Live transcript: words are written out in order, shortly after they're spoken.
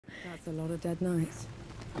That's a lot of dead knights.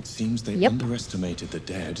 It seems they underestimated the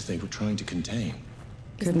dead they were trying to contain.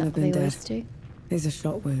 Couldn't have been dead. These are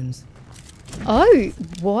shot wounds. Oh,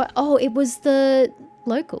 what? Oh, it was the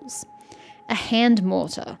locals. A hand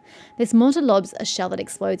mortar. This mortar lobs a shell that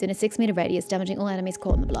explodes in a 6-meter radius, damaging all enemies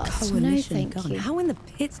caught in the blast. No, thank you. How in the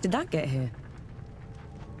pits did that get here?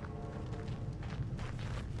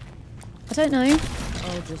 I don't know.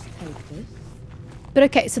 I'll just take this. But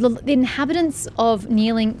okay, so the inhabitants of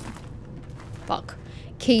Kneeling...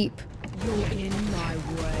 Keep... You're in my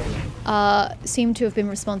way. Seem to have been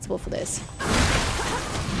responsible for this.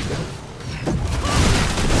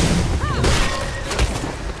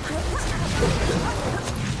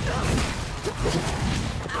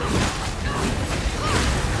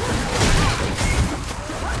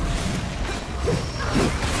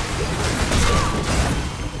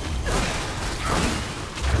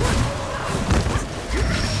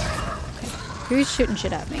 Who's shooting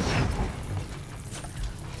shit at me?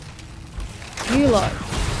 You lot.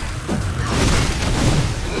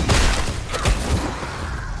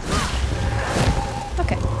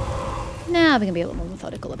 Okay. Now we can be a little more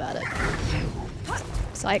methodical about it.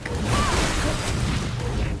 Psych.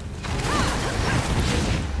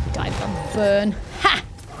 Died from burn. Ha!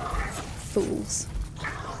 Fools.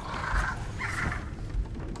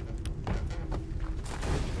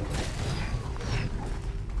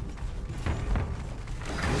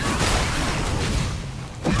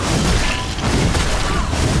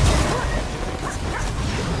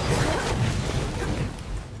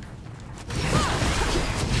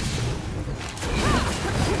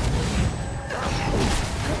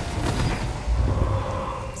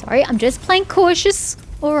 Sorry, I'm just playing cautious,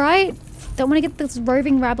 alright? Don't want to get this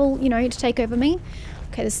roving rabble, you know, to take over me.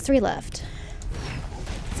 Okay, there's 3 left.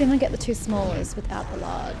 Let's see if I can get the 2 smallers without the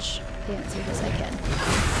large. The answer is I can.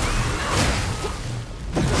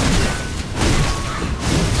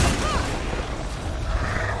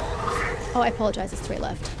 Oh, I apologize, there's 3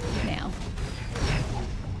 left now.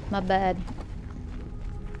 My bad.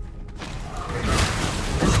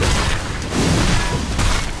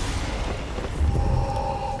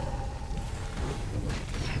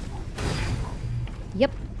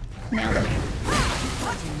 Yep. Nailed it.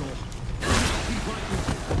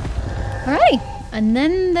 Alright. And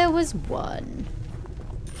then there was 1.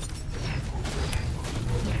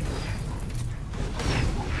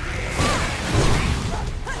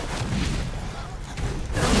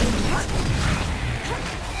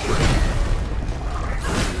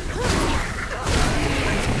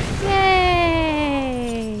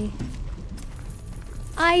 Yay!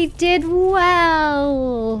 I did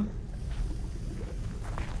well!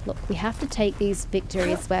 Look, we have to take these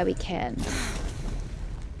victories where we can.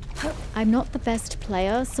 I'm not the best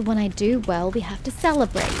player, so when I do well, we have to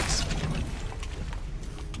celebrate.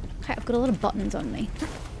 Okay, I've got a lot of buttons on me.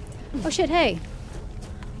 Oh shit, hey.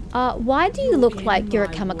 Why do you look like you're a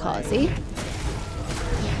kamikaze?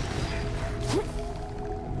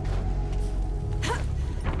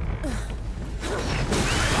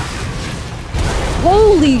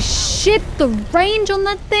 Holy shit, the range on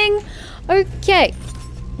that thing! Okay.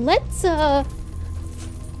 Let's shoot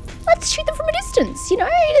them from a distance, you know?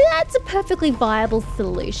 That's a perfectly viable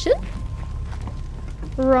solution.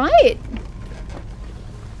 Right.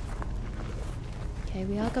 Okay,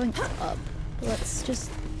 we are going up. Let's just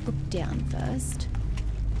look down first.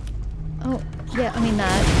 Oh, yeah, I mean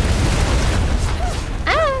that.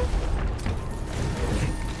 Ah!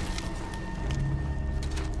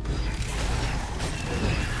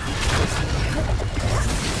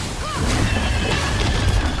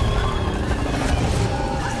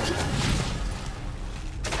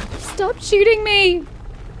 Stop shooting me!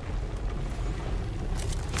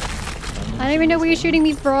 I don't even know where you're shooting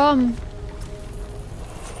me from.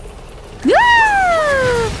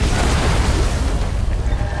 Ah!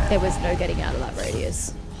 There was no getting out of that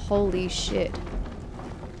radius. Holy shit.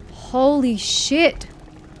 Holy shit!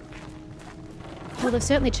 Well, they've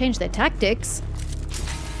certainly changed their tactics.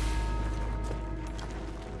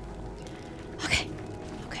 Okay.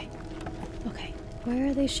 Okay. Okay. Where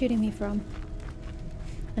are they shooting me from?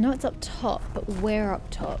 I know it's up top, but where up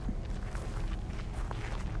top?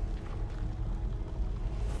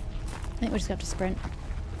 I think we just have to sprint.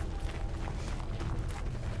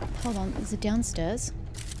 Hold on, is it downstairs?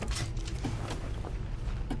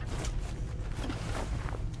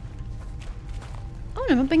 Oh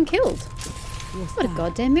no, I've been killed. What a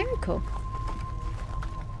goddamn miracle.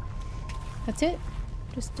 That's it?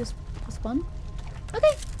 Just one?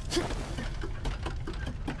 Okay.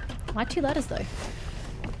 Why 2 ladders though?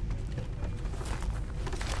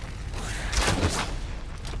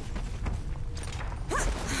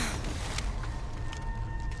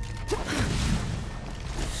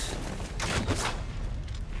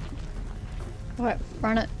 Alright,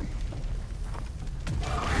 run it.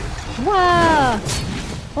 Wow!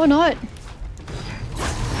 Or not.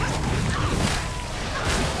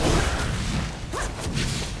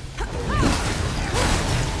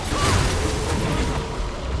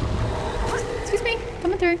 Excuse me,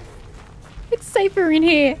 coming through. It's safer in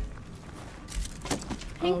here.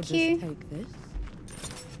 Thank you. Take this.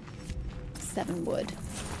 7 wood.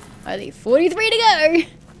 Only 43 to go.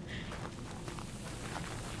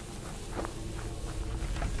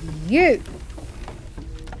 You.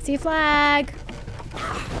 See a flag.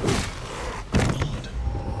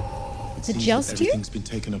 Is it just you? Everything's been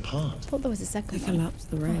taken apart. I thought there was a second They one. collapsed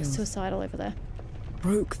the Oh, rails. suicidal over there.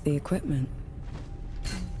 Broke the equipment.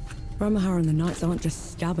 Ramahar and the Knights aren't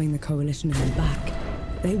just stabbing the Coalition in the back.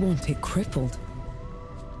 They want it crippled.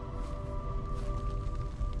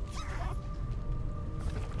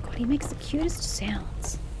 God, he makes the cutest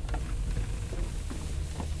sounds.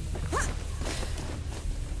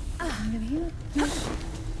 Anything over here? No.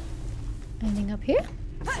 Anything up here?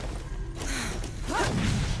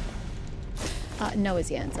 No is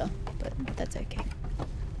the answer, but that's okay.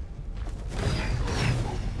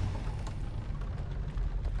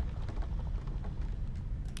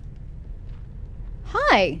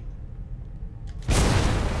 Hi!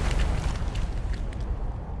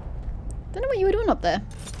 Don't know what you were doing up there.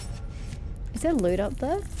 Is there loot up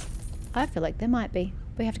there? I feel like there might be.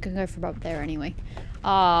 We have to go from up there anyway.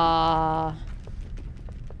 Okay.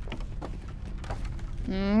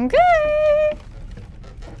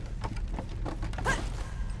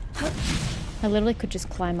 I literally could just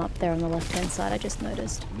climb up there on the left-hand side, I just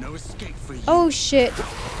noticed. No escape for you. Oh shit.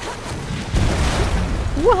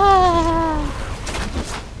 Whoa!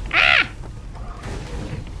 Ah!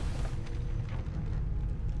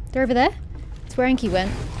 They're over there? That's where Enki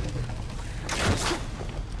went.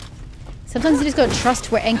 Sometimes you just gotta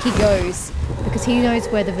trust where Enki goes, because he knows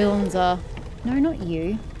where the villains are. No, not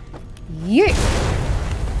you. You!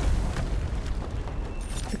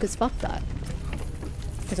 Because fuck that.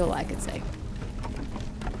 That's all I could say.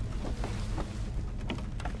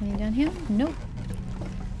 Anything down here? Nope.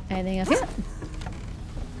 Anything up here?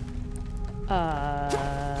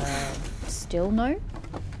 Still no?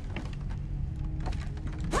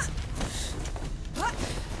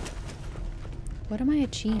 What am I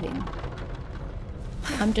achieving?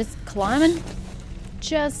 I'm just climbing.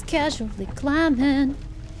 Just casually climbing.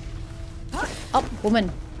 Oh,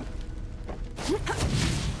 woman.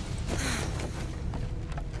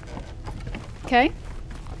 Okay.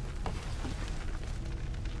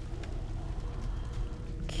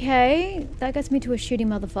 Okay, that gets me to a shooting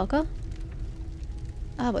motherfucker.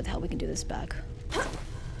 Ah, what the hell, we can do this back.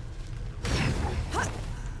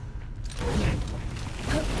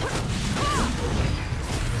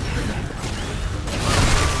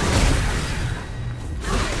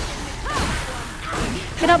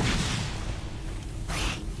 Get up!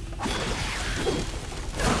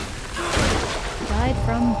 Died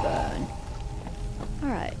from burn.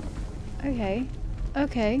 Alright. Okay.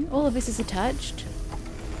 Okay, all of this is attached.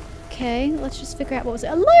 Okay, let's just figure out what was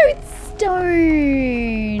it. A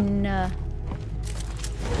lodestone!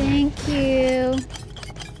 Thank you.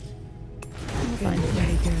 We're fine.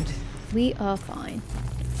 Very good. We are fine.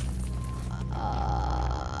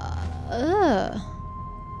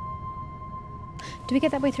 Do we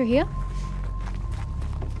get that way through here?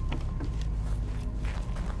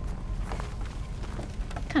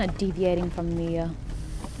 Kind of deviating from the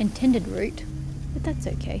intended route, but that's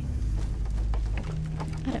okay.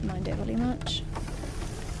 I don't mind overly much.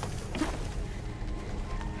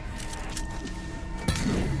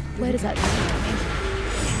 Where does that take me?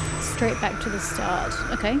 Straight back to the start.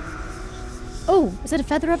 Okay. Oh, is that a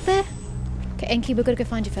feather up there? Okay, Enki, we've got to go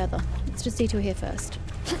find your feather. Let's just detour here first.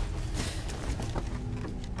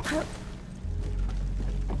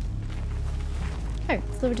 Oh,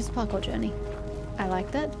 it's literally just a parkour journey. I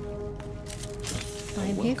like that. I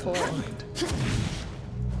am here for it.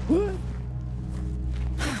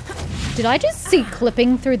 Did I just see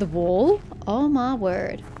clipping through the wall? Oh my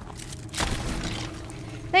word.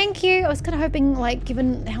 Thank you. I was kind of hoping, like,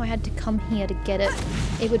 given how I had to come here to get it,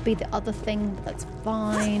 it would be the other thing, but that's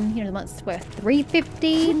fine. You know, the month's worth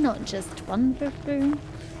 350, not just 150.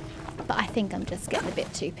 But I think I'm just getting a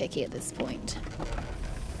bit too picky at this point.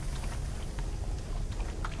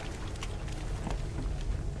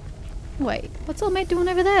 Wait, what's old mate doing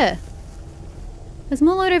over there? There's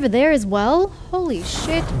more loot over there as well? Holy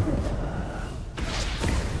shit.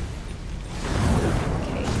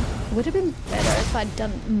 Okay, would have been better if I'd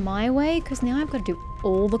done it my way, because now I've got to do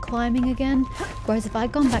all the climbing again. Whereas if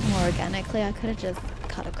I'd gone back more organically, I could have just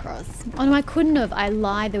cut across. Oh no, I couldn't have. I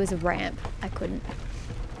lied. There was a ramp. I couldn't.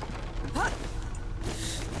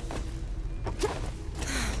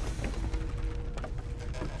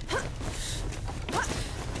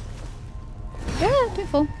 Yeah, don't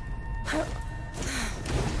fall.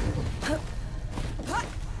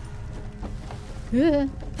 Yeah.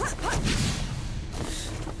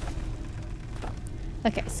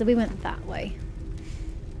 Okay, so we went that way.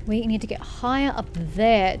 We need to get higher up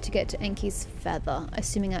there to get to Enki's feather.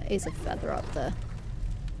 Assuming that is a feather up there.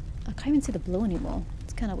 I can't even see the blue anymore.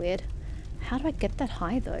 It's kind of weird. How do I get that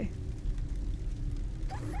high though?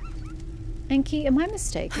 Enki, am I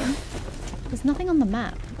mistaken? There's nothing on the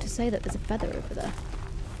map to say that there's a feather over there.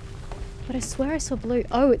 But I swear I saw blue.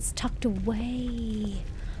 Oh, it's tucked away.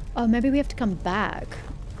 Oh, maybe we have to come back.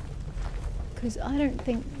 Because I don't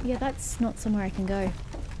think... Yeah, that's not somewhere I can go.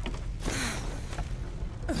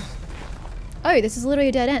 Oh, this is literally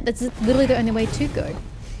a dead end. That's literally the only way to go.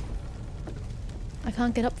 I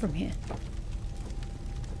can't get up from here.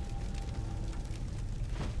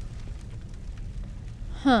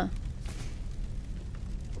 Huh.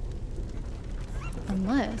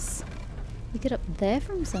 Unless we get up there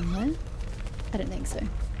from somewhere. I don't think so.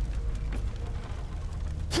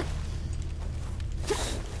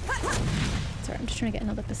 Sorry, I'm just trying to get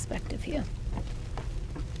another perspective here.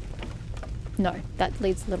 No, that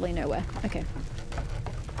leads literally nowhere. Okay.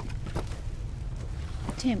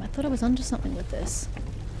 Damn, I thought I was onto something with this.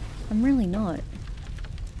 I'm really not.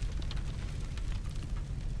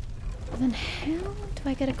 But then how do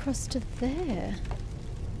I get across to there?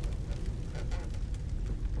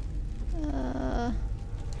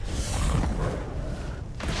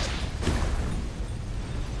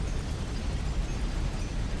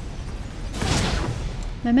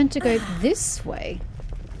 Am I meant to go this way?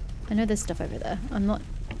 I know there's stuff over there. I'm not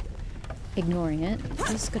ignoring it.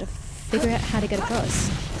 I just gotta figure out how to get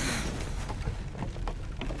across.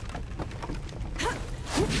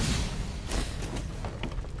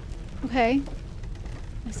 Okay.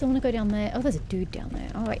 I still want to go down there. Oh, there's a dude down there.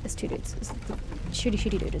 Oh wait, there's two dudes. There's the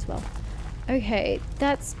shooty dude as well. Okay,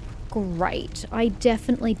 that's great. I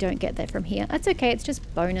definitely don't get there from here. That's okay, it's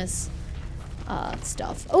just bonus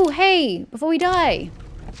stuff. Oh, hey! Before we die!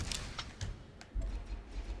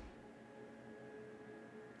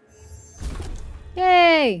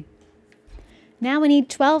 Yay! Now we need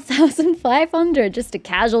 12,500. Just a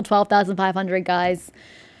casual 12,500, guys.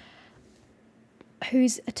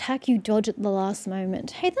 Whose attack you dodge at the last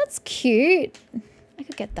moment. Hey, that's cute. I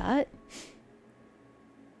could get that.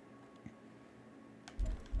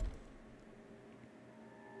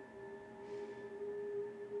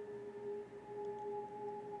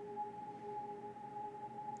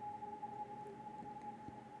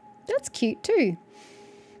 That's cute too.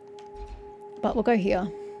 But we'll go here.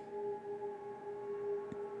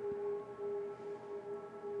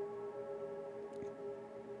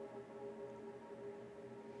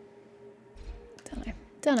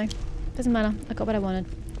 Don't know. Doesn't matter. I got what I wanted.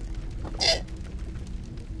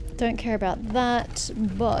 Don't care about that,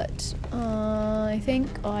 but I think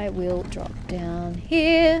I will drop down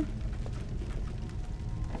here.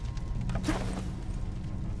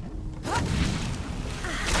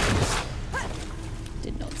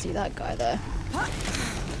 Did not see that guy there.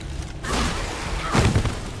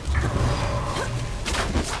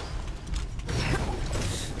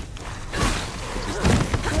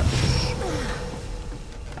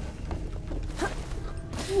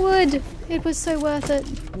 Wood! It was so worth it.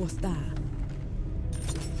 What's that?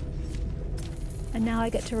 And now I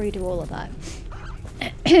get to redo all of that.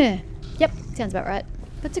 Yep, sounds about right.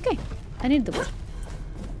 But it's okay. I need the wood.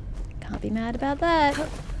 Can't be mad about that.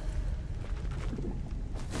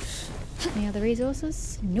 Any other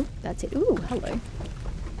resources? Nope, that's it. Ooh, hello.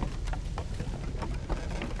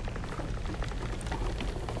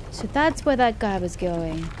 So that's where that guy was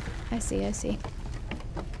going. I see, I see.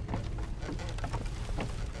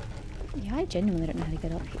 Yeah, I genuinely don't know how to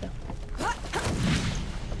get up here.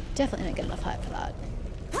 Definitely don't get enough height for that.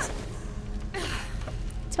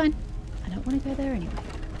 It's fine. I don't want to go there anyway.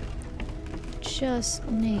 Just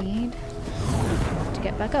need to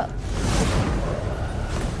get back up.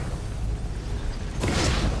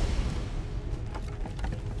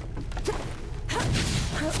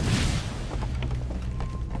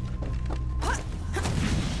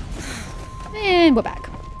 And we're back.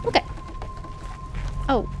 Okay.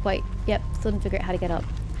 Oh, wait. Yep, still didn't figure out how to get up.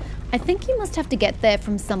 I think you must have to get there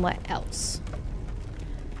from somewhere else.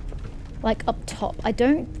 Like up top. I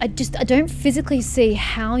don't physically see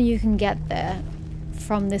how you can get there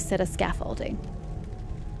from this set of scaffolding.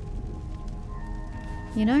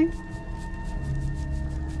 You know?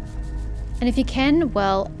 And if you can,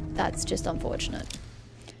 well, that's just unfortunate.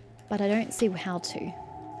 But I don't see how to.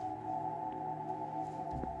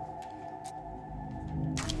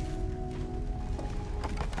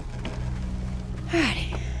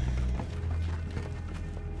 Alrighty.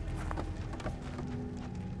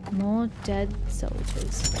 More dead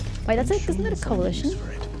soldiers. Wait, that's it? Isn't that a coalition?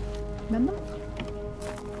 Remember?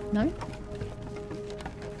 No?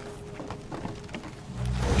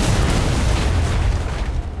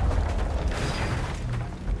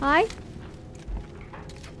 Hi?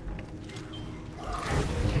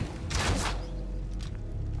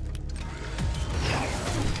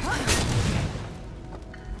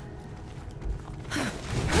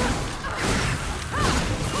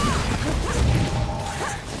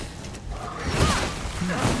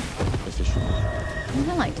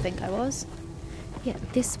 I like to think I was. Yeah,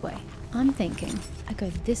 this way. I'm thinking I go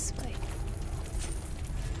this way.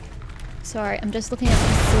 Sorry, I'm just looking at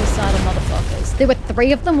some suicidal motherfuckers. There were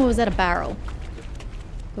 3 of them, or was that a barrel?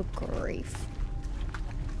 Good grief.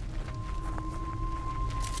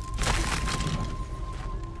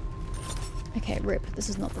 Okay, rip. This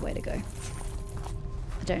is not the way to go.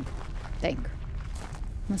 I don't think.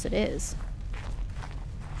 Unless it is.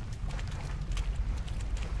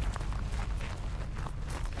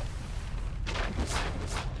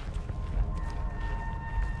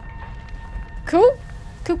 Cool.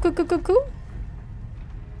 Cool.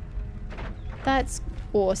 That's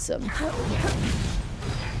awesome.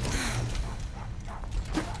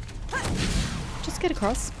 Just get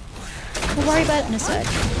across. We'll worry about it in a sec.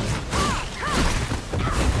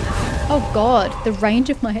 Oh god, the range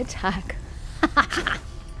of my attack.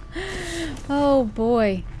 Oh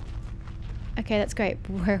boy. Okay, that's great.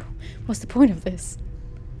 What's the point of this?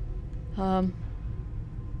 Oh,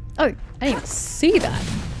 I didn't even see that.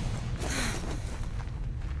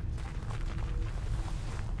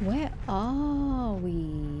 Where are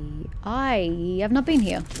we? I have not been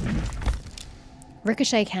here.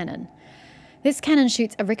 Ricochet cannon. This cannon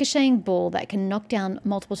shoots a ricocheting ball that can knock down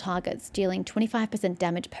multiple targets, dealing 25%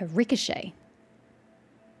 damage per ricochet.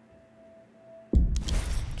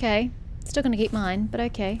 Okay. Still gonna keep mine, but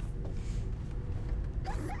okay.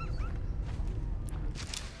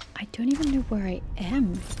 I don't even know where I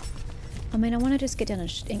am. I mean, I want to just get down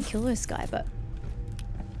and kill this guy, but...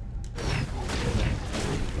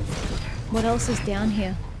 what else is down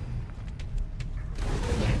here?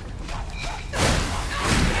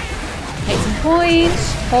 Case in point.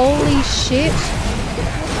 Holy shit.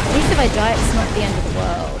 At least if I die, it's not the end of the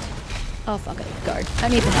world. Oh, fuck it. Go. I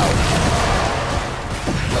need the help.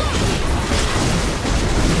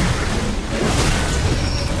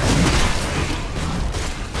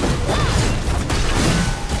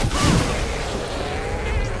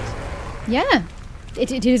 Yeah,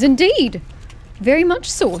 it is indeed. Very much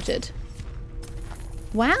sorted.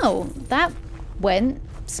 Wow, that went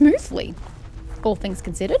smoothly, all things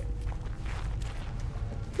considered.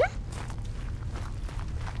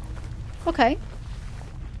 Okay.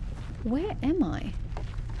 Where am I?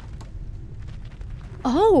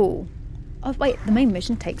 Oh! Oh, wait, the main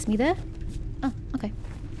mission takes me there? Oh, okay.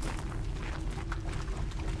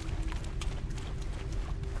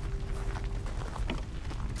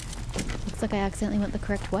 Looks like I accidentally went the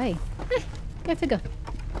correct way. Go figure.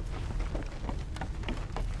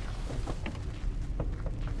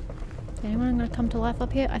 Anyone going to come to life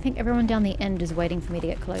up here? I think everyone down the end is waiting for me to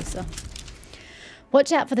get closer.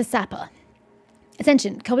 Watch out for the sapper.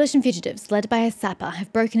 Attention, coalition fugitives led by a sapper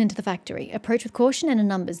have broken into the factory. Approach with caution and in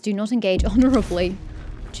numbers. Do not engage honorably.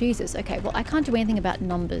 Jesus, okay, well I can't do anything about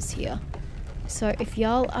numbers here. So if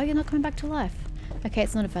y'all... oh, you're not coming back to life. Okay,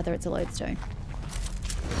 it's not a feather, it's a lodestone.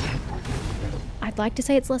 I'd like to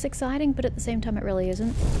say it's less exciting, but at the same time it really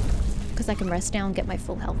isn't. Because I can rest now and get my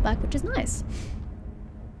full health back, which is nice.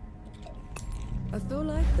 I feel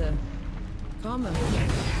like the calmer.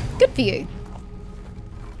 Good for you.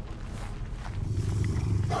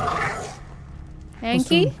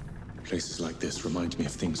 Hanky? Places like this remind me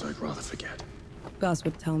of things I'd rather forget. Gus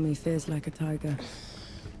would tell me fear's like a tiger.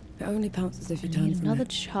 It only pounces if you turn Need from another it.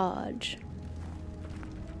 charge.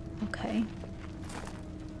 Okay.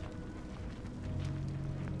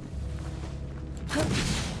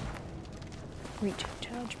 Breaching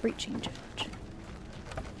charge, breaching charge.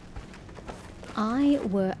 I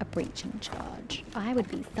were a breaching charge. I would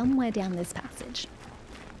be somewhere down this passage.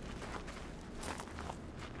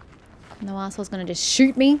 No asshole's gonna just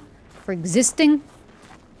shoot me for existing.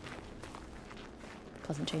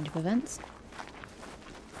 Pleasant change of events.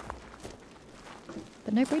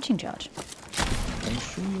 But no breaching charge. I'm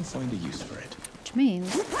sure you'll find a use for it. Which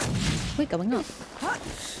means we're going up.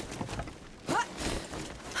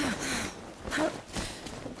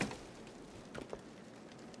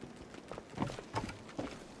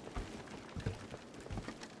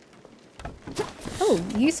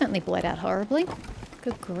 You certainly bled out horribly.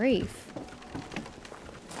 Good grief.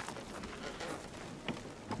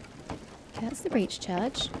 Okay, that's the breach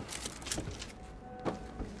charge.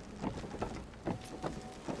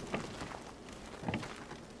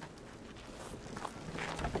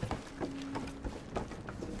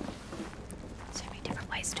 So many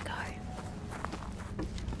different ways to go.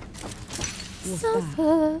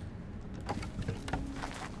 Sulfur.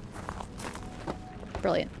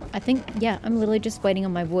 Brilliant. I think, yeah, I'm literally just waiting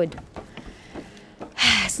on my wood.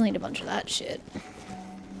 I still need a bunch of that shit.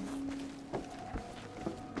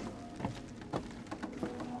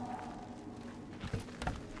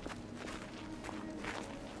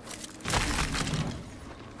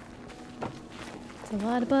 It's a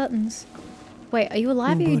lot of buttons. Wait, are you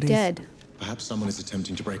alive or are you dead? Perhaps someone is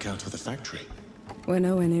attempting to break out of the factory. We're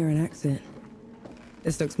nowhere near an exit.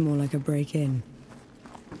 This looks more like a break-in.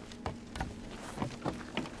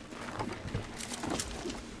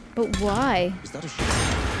 But why? Is that a ship?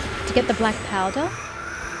 To get the black powder?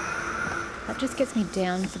 That just gets me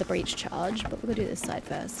down for the breach charge, but we're gonna do this side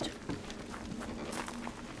first.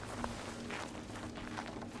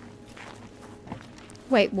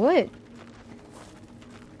 Wait, what?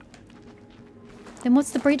 Then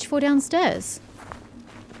what's the breach for downstairs?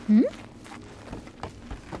 Hmm?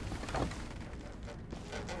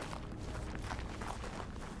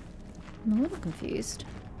 I'm a little confused.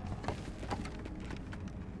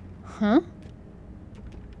 Huh?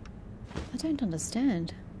 I don't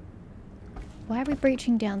understand. Why are we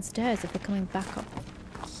breaching downstairs if we're coming back up?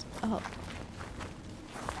 Up.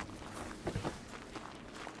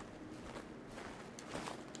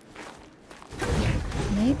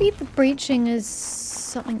 Maybe the breaching is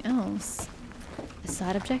something else. A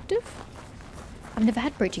side objective? I've never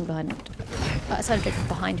had breaching behind a side objective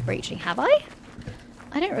behind breaching, have I?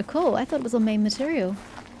 I don't recall. I thought it was all main material.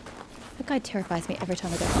 That guy terrifies me every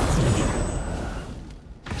time I go past him.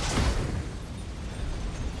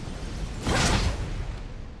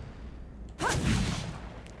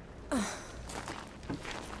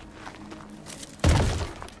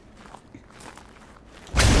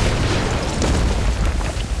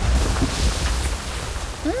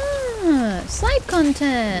 Side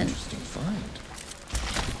content. Interesting find.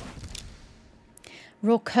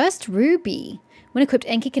 Raw cursed ruby. When equipped,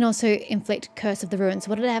 Enki can also inflict Curse of the Ruins.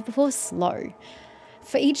 What did I have before? Slow.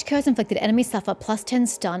 For each curse inflicted, enemies suffer plus 10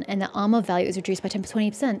 stun and their armor value is reduced by 10 to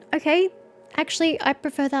 20%. Okay, actually, I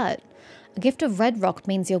prefer that. A gift of red rock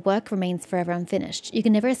means your work remains forever unfinished. You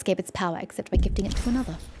can never escape its power except by gifting it to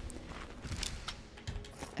another.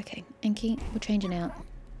 Okay, Enki, we're changing out.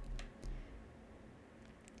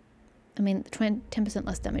 I mean, 10%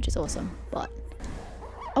 less damage is awesome, but...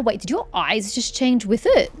 Oh wait, did your eyes just change with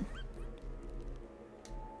it?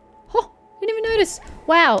 Oh, I didn't even notice.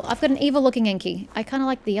 Wow, I've got an evil looking Enki. I kind of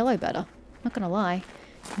like the yellow better. Not gonna lie.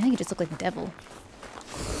 I think you just look like the devil.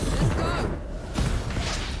 Let's go.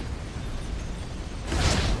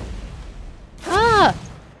 Ah!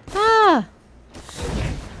 Ah!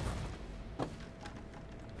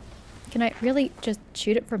 Can I really just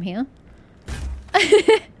shoot it from here?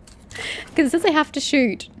 Because it says I have to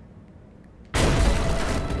shoot.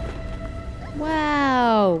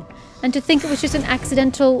 Wow. And to think it was just an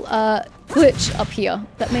accidental glitch up here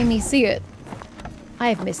that made me see it. I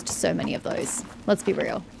have missed so many of those. Let's be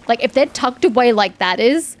real. Like, if they're tucked away like that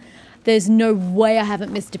is, there's no way I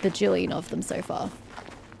haven't missed a bajillion of them so far.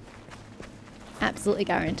 Absolutely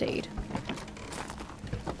guaranteed.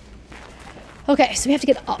 Okay, so we have to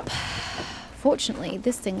get up. Fortunately,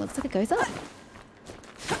 this thing looks like it goes up.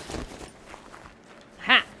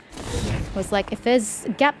 Ha! I was like, if there's a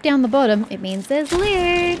gap down the bottom, it means there's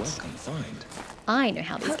loot. Welcome find. I know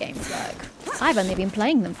how these games work. I've only been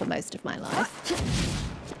playing them for most of my life.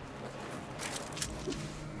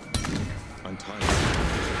 I'm tired.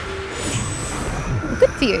 Well,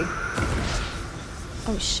 good for you.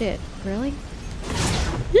 Oh shit, really?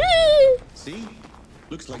 See?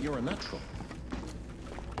 Looks like you're a natural.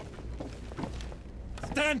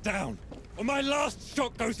 Stand down, or my last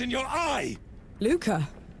shot goes in your eye! Luca.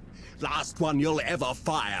 Last one you'll ever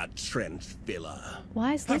fire, trench filler.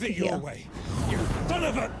 Why is Have Luca it your here? way, you son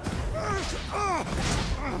of a...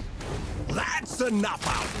 That's enough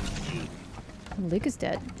out of you. Oh, Luca's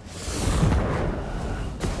dead.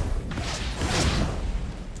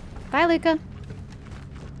 Bye, Luca.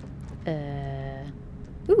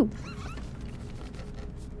 Ooh.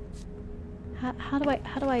 How do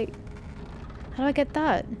I get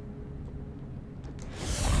that?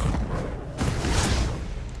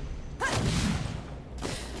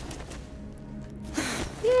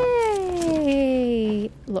 Yay!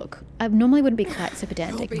 Look, I normally wouldn't be quite so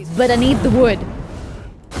pedantic, but I need the wood.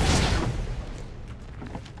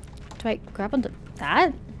 Do I grab onto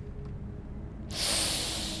that?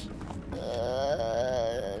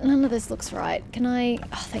 None of this looks right. Can I...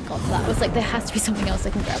 Oh, thank God for that. I was like, there has to be something else I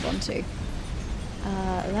can grab onto.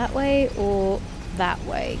 That way or that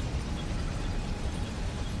way?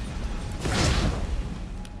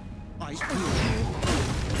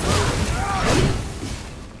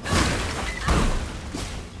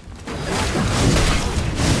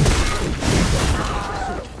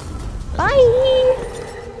 Bye!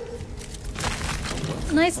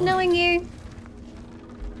 Nice knowing you.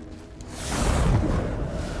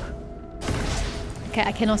 Okay,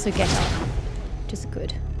 I can also get up, which is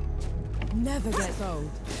good. Never gets old.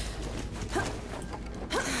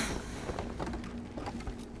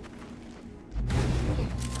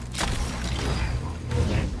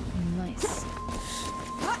 Nice.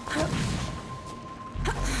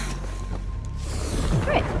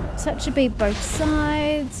 Great. So that should be both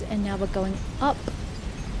sides, and now we're going up.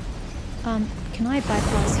 Can I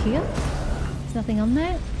bypass here? There's nothing on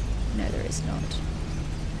there? No, there is not.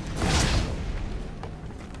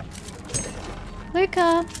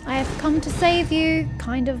 Luca, I have come to save you.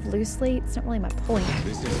 Kind of loosely. It's not really my point.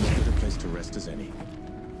 This is as good a place to rest as any.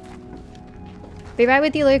 Be right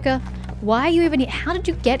with you, Luca. Why are you even here? How did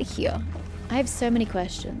you get here? I have so many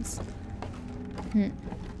questions.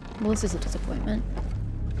 Well, this is a disappointment.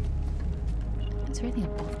 Is there anything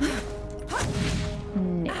above me?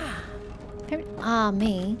 No. Don't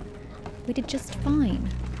me. We did just fine.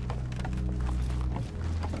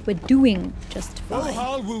 We're doing just fine.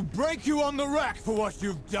 Ohal will break you on the rack for what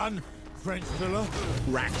you've done, French fella.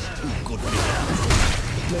 Rack's too good for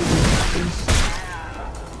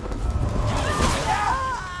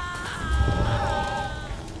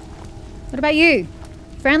What about you?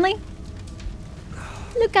 Friendly?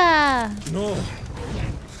 Luca! No.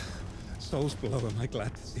 Soul's below, am I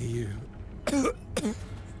glad to see you.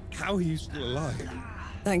 How are you still alive?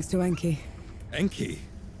 Thanks to Enki. Enki?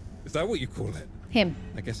 Is that what you call it? Him.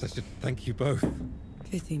 I guess I should thank you both.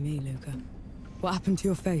 Pity me, Luca. What happened to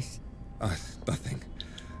your face? Nothing.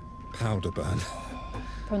 Powder burn.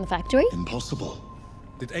 From the factory? Impossible.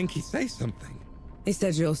 Did Enki say something? He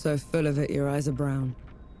said you're so full of it, your eyes are brown.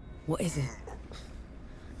 What is it?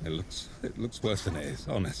 It looks worse than it is,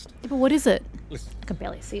 honest. Yeah, but what is it? Listen, I can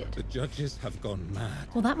barely see it. the judges have gone mad.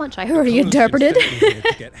 Well, that much I already Colonists interpreted. sent me here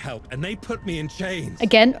to get help, and they put me in chains.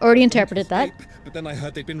 Again, already interpreted that. Escape, but then I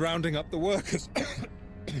heard they'd been rounding up the workers.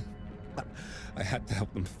 I had to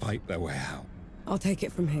help them fight their way out. I'll take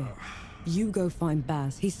it from here. You go find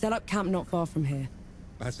Baz. He's set up camp not far from here.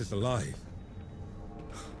 Baz is alive.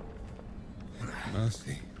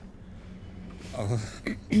 Mercy.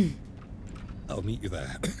 I'll meet you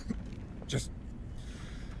there. Just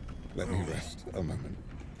let me rest a moment.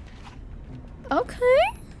 Okay.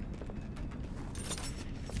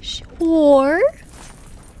 Sure.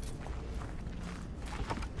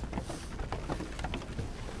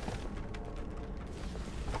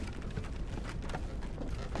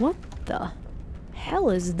 What the hell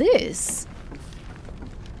is this?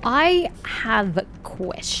 I have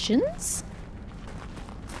questions.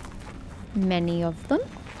 Many of them.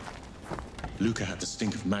 Luca had the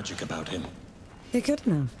stink of magic about him. He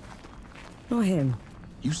couldn't have. Not him.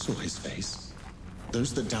 You saw his face.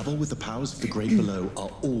 Those that dabble with the powers of the great below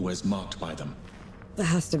are always marked by them. There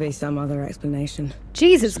has to be some other explanation.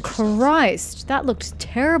 Jesus Christ, that looked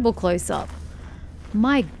terrible close up.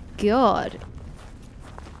 My God.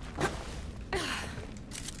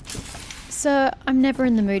 So, I'm never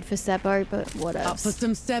in the mood for Sebo, but what Up else? for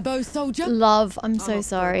some Sebo, soldier? Love, I'm so I'm up for a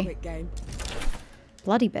sorry. quick game.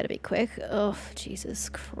 Bloody better be quick. Oh, Jesus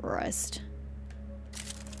Christ.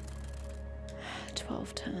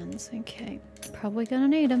 12 turns, okay. Probably gonna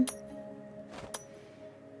need them.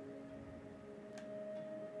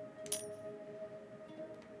 I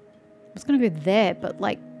was gonna go there, but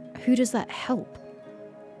like, who does that help?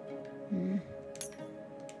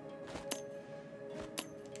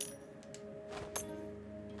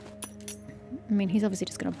 I mean, he's obviously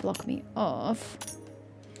just gonna block me off.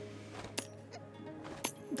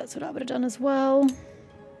 That's what I would have done as well.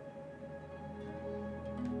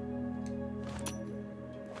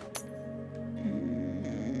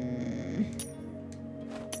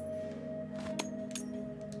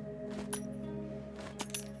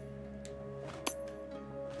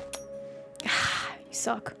 You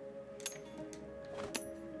suck.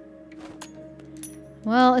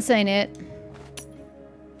 Well, this ain't it.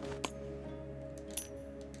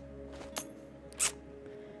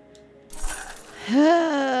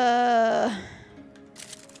 I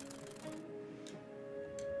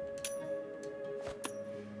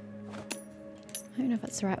don't know if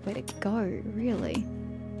that's the right way to go, really.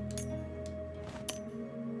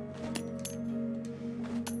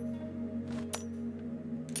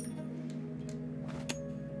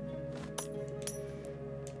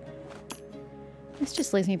 This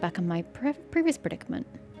just leaves me back in my previous predicament.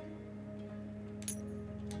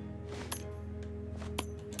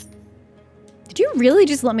 Did you really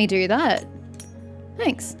just let me do that?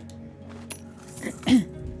 Thanks.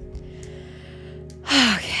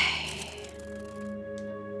 Okay.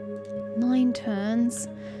 9 turns.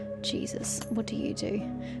 Jesus, what do you do?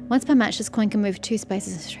 Once per match, this coin can move 2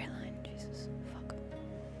 spaces in a straight line. Jesus, fuck.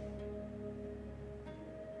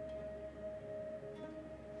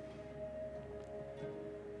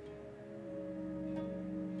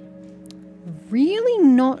 Really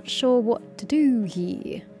not sure what to do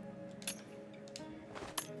here.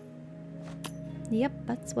 Yep,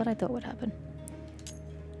 that's what I thought would happen.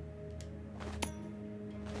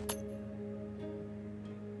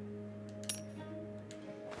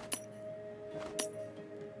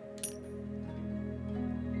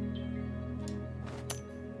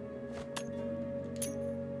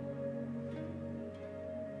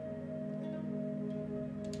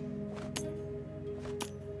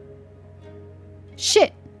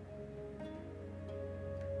 Shit!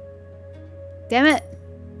 Damn it!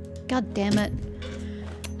 God damn it.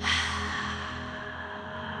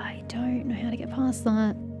 I don't know how to get past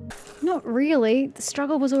that. Not really. The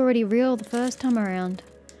struggle was already real the first time around.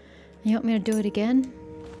 You want me to do it again?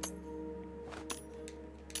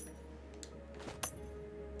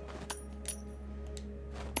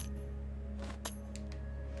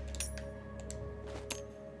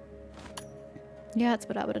 Yeah, that's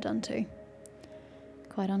what I would have done too.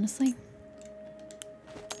 Quite honestly.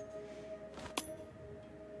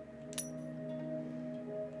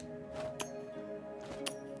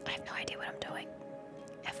 I have no idea what I'm doing.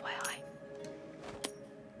 FYI.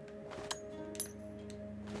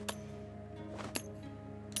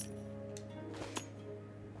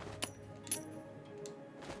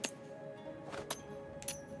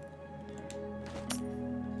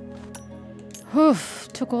 Oof,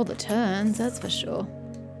 took all the turns, that's for sure.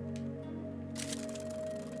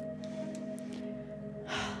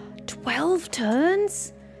 12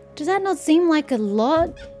 turns? Does that not seem like a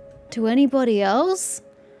lot to anybody else?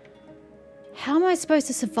 How am I supposed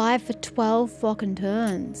to survive for 12 fucking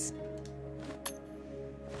turns?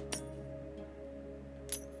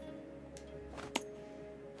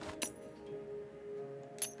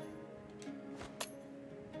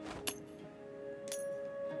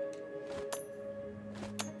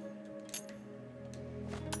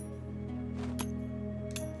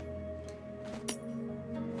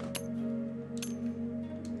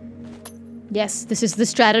 Yes, this is the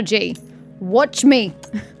strategy. Watch me.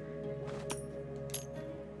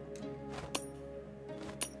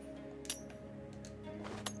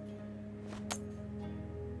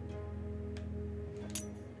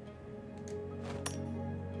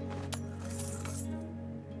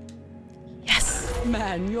 Yes.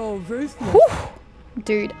 Man, you're ruthless. Whew.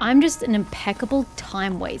 Dude, I'm just an impeccable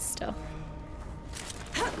time waster.